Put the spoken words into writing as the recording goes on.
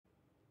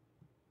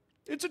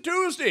It's a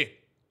Tuesday,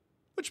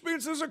 which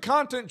means there's a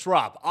content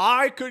drop.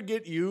 I could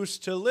get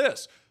used to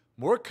this.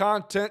 More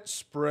content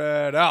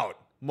spread out.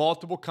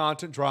 Multiple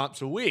content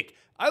drops a week.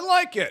 I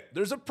like it.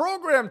 There's a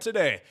program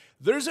today.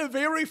 There's a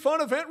very fun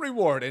event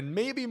reward and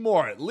maybe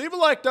more. Leave a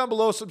like down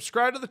below,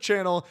 subscribe to the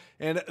channel,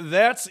 and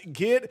let's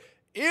get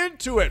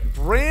into it.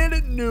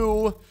 Brand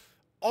new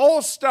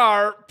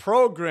All-Star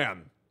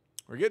program.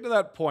 We're getting to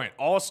that point.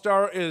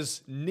 All-Star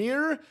is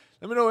near.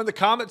 Let me know in the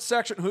comments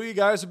section who you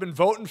guys have been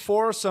voting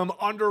for. Some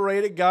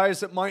underrated guys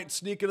that might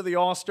sneak into the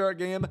All-Star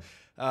game.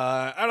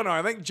 I don't know.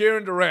 I think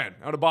Jarren Duran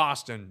out of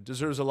Boston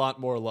deserves a lot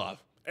more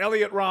love.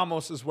 Elliot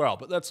Ramos as well.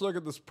 But let's look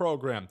at this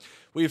program.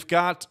 We've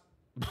got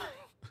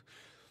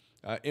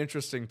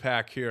interesting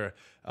pack here.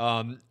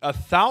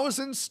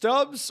 1,000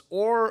 stubs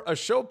or a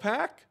show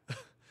pack.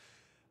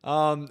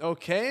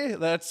 Okay,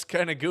 that's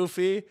kind of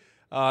goofy.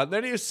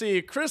 Then you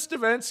see Chris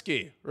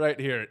Davinsky right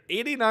here.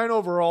 89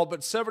 overall,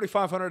 but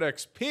 7,500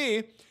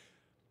 XP.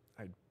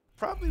 I'd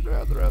probably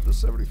rather have the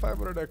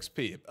 7,500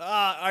 XP.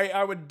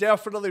 I would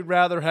definitely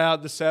rather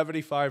have the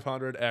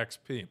 7,500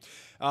 XP.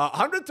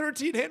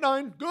 113 hit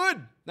 9,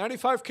 good.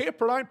 95K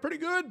per 9, pretty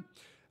good.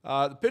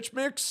 The pitch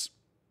mix,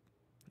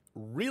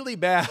 really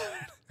bad.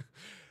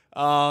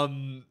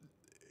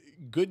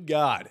 Good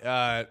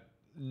God.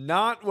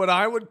 Not what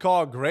I would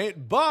call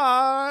great,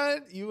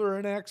 but you were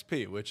an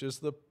XP, which is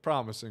the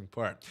promising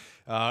part.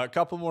 A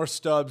couple more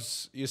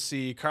stubs. You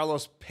see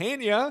Carlos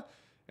Pena,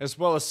 as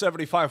well as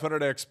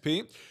 7,500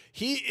 XP.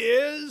 He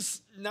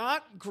is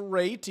not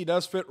great. He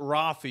does fit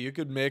Rafi. You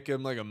could make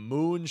him like a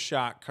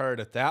moonshot card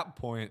at that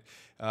point.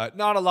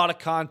 Not a lot of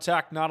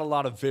contact, not a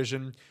lot of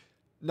vision,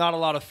 not a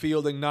lot of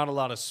fielding, not a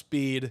lot of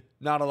speed,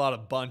 not a lot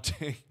of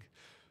bunting.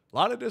 A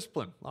lot of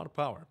discipline, a lot of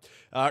power.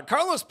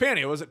 Carlos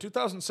Pena, was it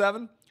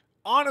 2007?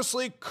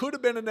 Honestly, could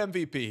have been an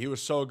MVP. He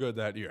was so good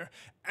that year.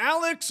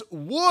 Alex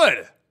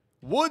Wood.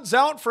 Wood's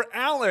out for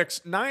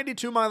Alex.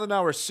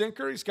 92-mile-an-hour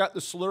sinker. He's got the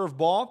slur of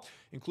ball,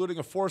 including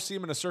a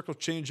four-seam and a circle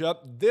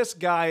changeup. This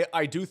guy,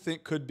 I do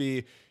think, could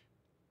be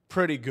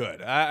pretty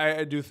good.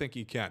 I do think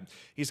he can.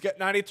 He's got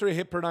 93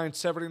 hit per 9,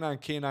 79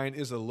 K9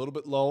 is a little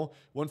bit low.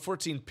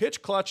 114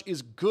 pitch clutch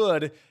is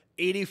good.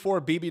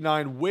 84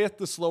 BB9 with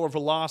the slower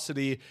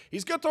velocity.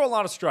 He's going to throw a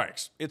lot of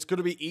strikes. It's going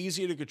to be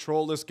easy to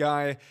control this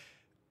guy.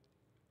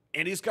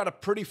 And he's got a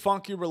pretty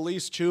funky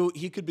release, too.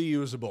 He could be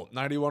usable.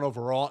 91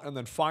 overall. And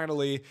then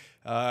finally,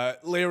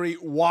 Larry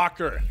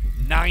Walker,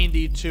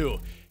 92.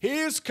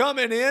 He's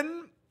coming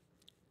in,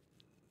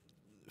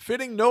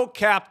 fitting no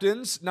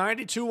captains,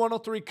 92,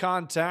 103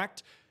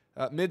 contact,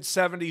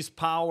 mid-70s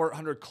power,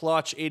 100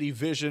 clutch, 80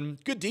 vision.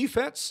 Good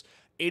defense,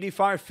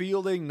 85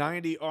 fielding,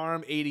 90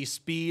 arm, 80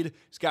 speed.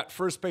 He's got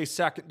first base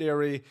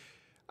secondary.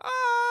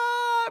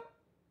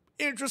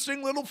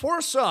 Interesting little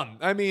foursome.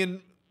 I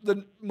mean,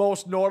 the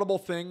most notable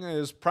thing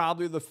is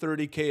probably the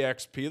 30K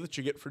XP that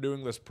you get for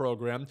doing this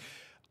program.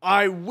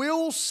 I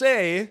will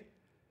say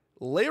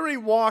Larry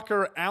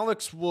Walker,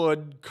 Alex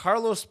Wood,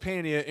 Carlos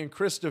Pena, and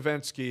Chris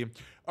Davinsky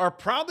are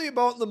probably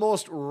about the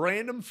most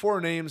random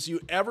four names you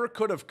ever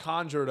could have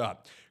conjured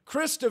up.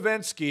 Chris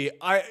Davinsky,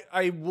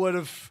 I would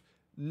have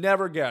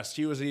never guessed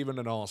he was even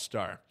an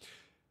all-star.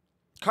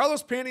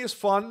 Carlos Pena is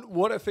fun.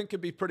 Wood, I think,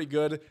 could be pretty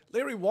good.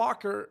 Larry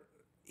Walker,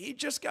 he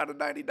just got a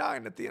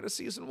 99 at the end of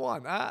season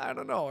 1. I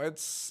don't know.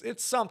 It's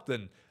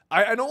something.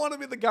 I don't want to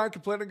be the guy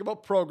complaining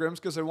about programs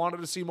because I wanted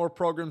to see more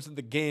programs in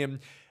the game.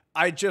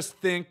 I just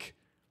think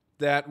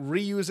that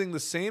reusing the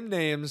same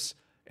names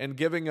and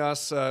giving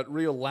us a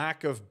real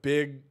lack of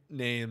big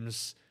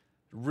names,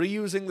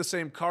 reusing the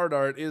same card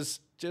art is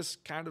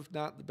just kind of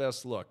not the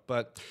best look.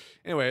 But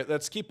anyway,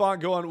 let's keep on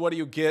going. What do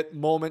you get?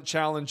 Moment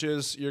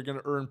challenges. You're going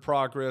to earn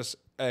progress,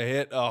 a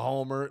hit, a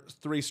homer,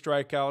 3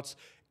 strikeouts.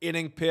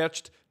 Inning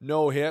pitched,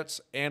 no hits,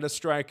 and a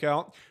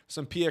strikeout.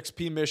 Some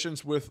PXP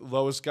missions with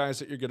those guys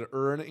that you're going to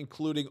earn,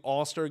 including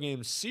All-Star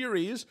Game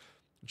Series,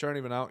 which aren't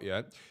even out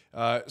yet.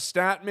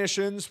 Stat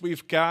missions,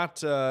 we've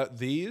got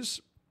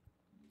these.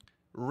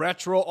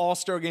 Retro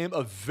All-Star Game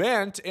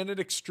event and an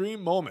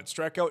extreme moment.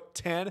 Strikeout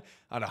 10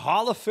 on a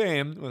Hall of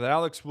Fame with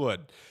Alex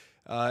Wood.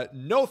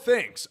 No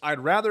thanks.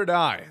 I'd rather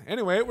die.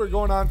 Anyway, we're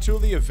going on to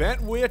the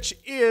event, which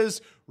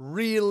is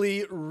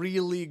really,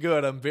 really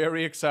good. I'm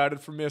very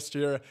excited for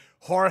Mr.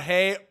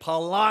 Jorge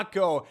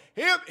Polanco.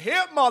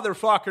 Hip,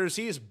 motherfuckers.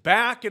 He's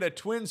back in a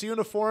Twins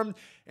uniform,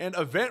 and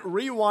event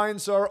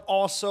rewinds are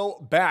also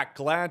back.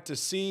 Glad to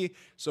see.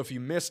 So if you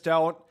missed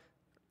out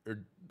or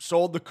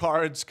sold the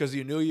cards because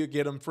you knew you'd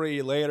get them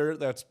free later,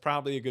 that's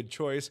probably a good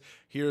choice.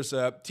 Here's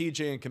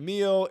TJ and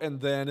Camille, and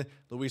then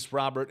Luis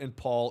Robert and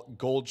Paul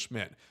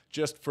Goldschmidt.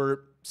 Just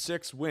for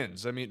 6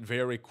 wins. I mean,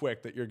 very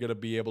quick that you're going to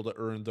be able to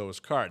earn those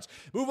cards.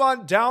 Move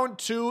on down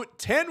to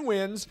 10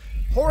 wins.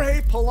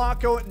 Jorge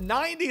Polanco,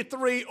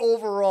 93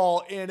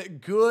 overall, and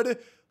good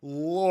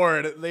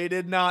Lord, they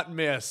did not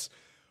miss.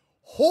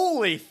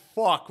 Holy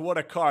fuck, what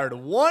a card.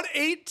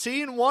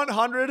 118,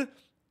 100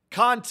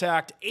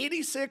 contact,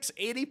 86,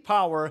 80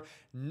 power,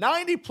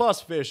 90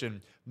 plus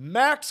vision,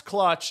 max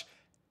clutch,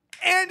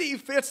 and he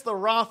fits the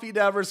Rafi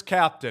Devers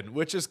captain,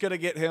 which is going to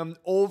get him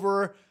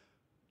over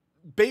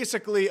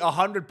basically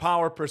 100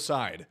 power per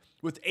side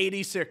with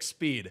 86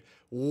 speed.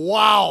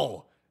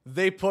 Wow.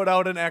 They put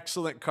out an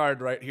excellent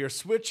card right here.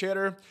 Switch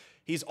hitter.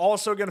 He's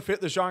also going to fit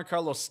the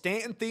Giancarlo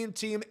Stanton theme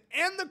team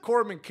and the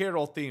Corbin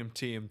Carroll theme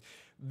team.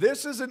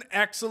 This is an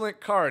excellent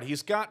card.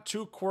 He's got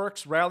 2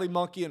 quirks, Rally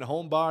Monkey and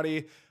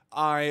Homebody.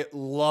 I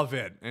love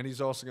it. And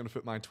he's also going to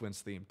fit my Twins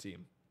theme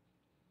team.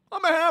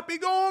 I'm a happy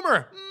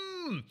Gomer.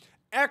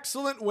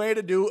 Excellent way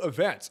to do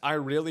events. I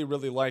really,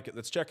 really like it.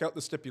 Let's check out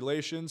the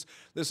stipulations.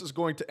 This is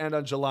going to end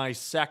on July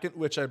 2nd,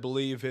 which I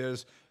believe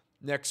is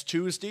next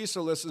Tuesday.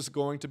 So this is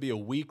going to be a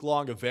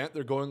week-long event.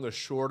 They're going the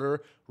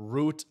shorter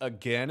route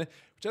again,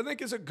 which I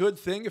think is a good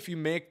thing if you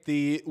make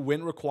the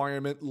win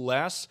requirement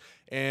less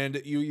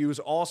and you use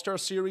All-Star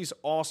Series,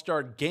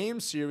 All-Star Game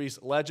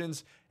Series,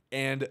 Legends,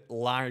 and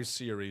Live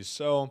Series.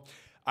 So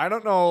I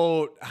don't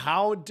know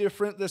how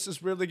different this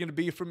is really going to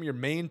be from your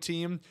main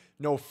team.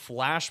 No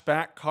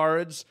flashback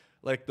cards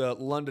like the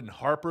London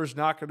Harper's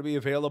not going to be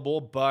available,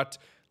 but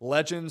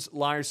Legends,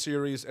 Live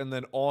Series, and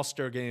then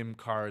All-Star Game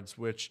cards,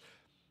 which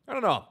I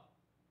don't know.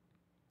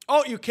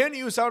 Oh, you can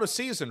use out of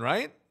season,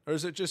 right? Or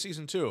is it just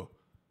season 2?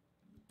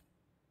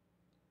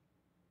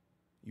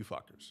 You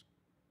fuckers.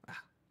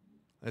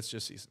 That's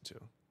just season 2.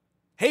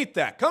 Hate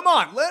that. Come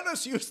on, let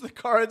us use the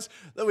cards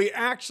that we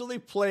actually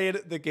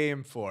played the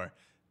game for.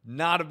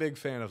 Not a big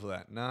fan of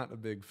that. Not a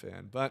big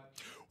fan. But,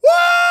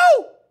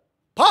 woo!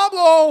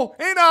 Pablo,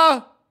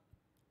 Hina,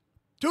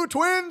 2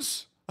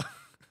 twins.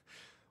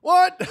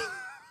 What?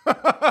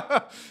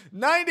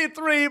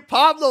 93,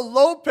 Pablo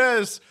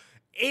Lopez.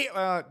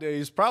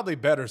 He's probably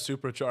better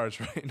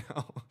supercharged right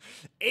now.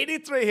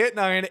 83 hit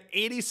 9,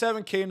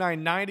 87 K9,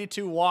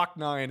 92 walk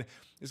 9.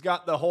 He's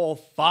got the whole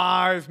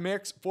 5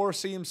 mix,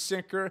 4-seam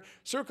sinker,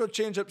 circle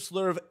changeup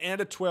slurve,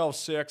 and a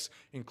 12-6,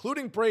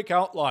 including break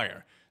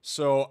outlier.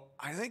 So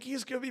I think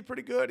he's going to be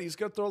pretty good. He's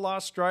going to throw a lot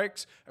of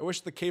strikes. I wish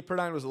the K per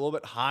 9 was a little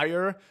bit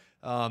higher.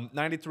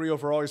 93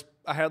 overall. He's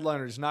a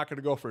headliner. He's not going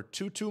to go for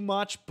too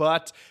much,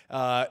 but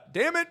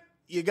damn it,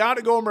 you got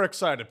to go more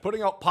excited.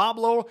 Putting out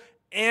Pablo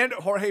and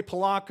Jorge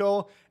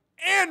Polanco,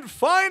 and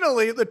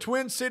finally the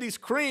Twin Cities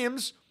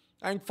Creams.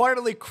 I can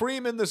finally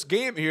cream in this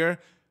game here.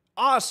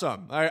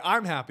 Awesome.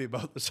 I'm happy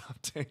about this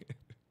update.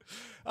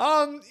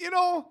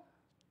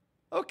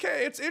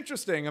 Okay, it's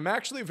interesting. I'm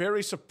actually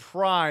very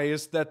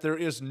surprised that there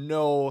is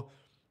no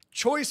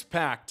choice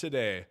pack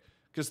today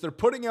because they're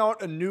putting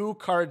out a new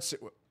card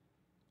series,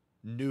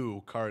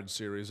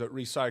 a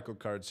recycled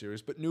card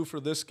series, but new for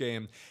this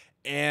game.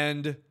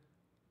 And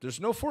there's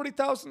no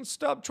 40,000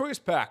 stub choice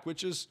pack,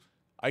 which is,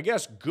 I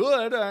guess,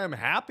 good. I'm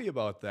happy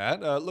about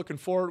that. Looking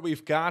forward,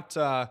 we've got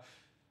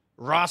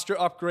roster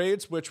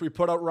upgrades, which we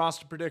put out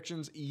roster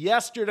predictions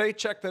yesterday.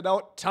 Check that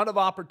out. Ton of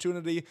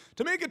opportunity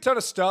to make a ton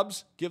of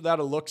stubs. Give that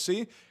a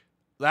look-see.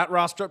 That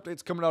roster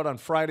update's coming out on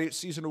Friday.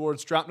 Season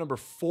Awards drop number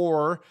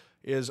 4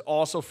 is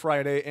also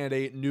Friday, and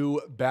a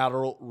new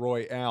Battle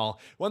Royale.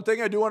 One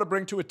thing I do want to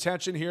bring to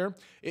attention here,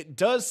 it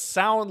does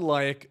sound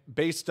like,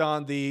 based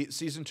on the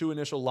Season 2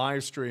 initial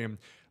live stream,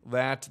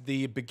 that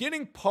the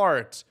beginning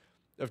part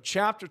of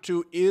Chapter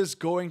 2 is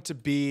going to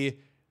be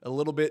a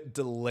little bit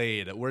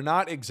delayed. We're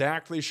not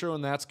exactly sure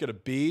when that's going to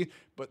be,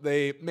 but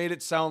they made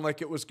it sound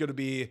like it was going to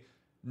be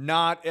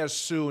not as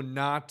soon,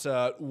 not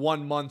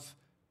 1 month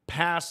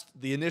past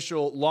the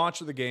initial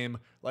launch of the game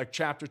like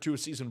Chapter 2 of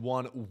Season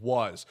 1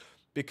 was.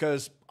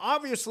 Because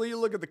obviously, you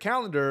look at the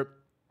calendar,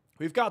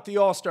 we've got the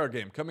All-Star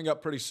game coming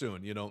up pretty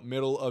soon,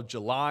 middle of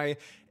July,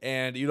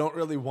 and you don't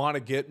really want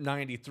to get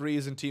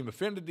 93s in Team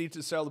Affinity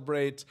to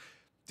celebrate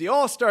the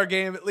All-Star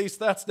game. At least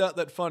that's not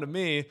that fun to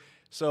me.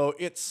 So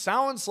it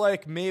sounds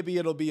like maybe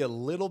it'll be a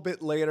little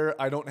bit later.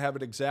 I don't have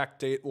an exact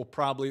date. We'll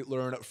probably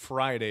learn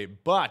Friday.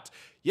 But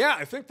yeah,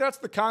 I think that's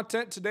the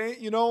content today.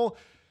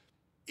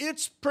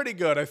 It's pretty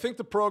good. I think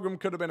the program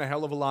could have been a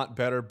hell of a lot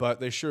better, but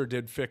they sure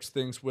did fix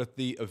things with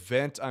the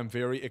event. I'm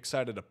very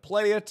excited to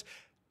play it.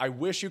 I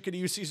wish you could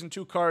use Season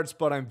 2 cards,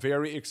 but I'm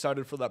very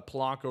excited for that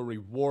Polanco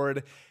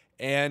reward.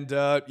 And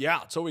yeah,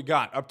 that's all we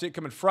got. Update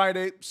coming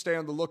Friday. Stay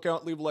on the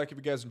lookout. Leave a like if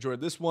you guys enjoyed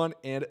this one.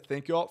 And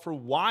thank you all for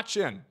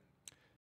watching.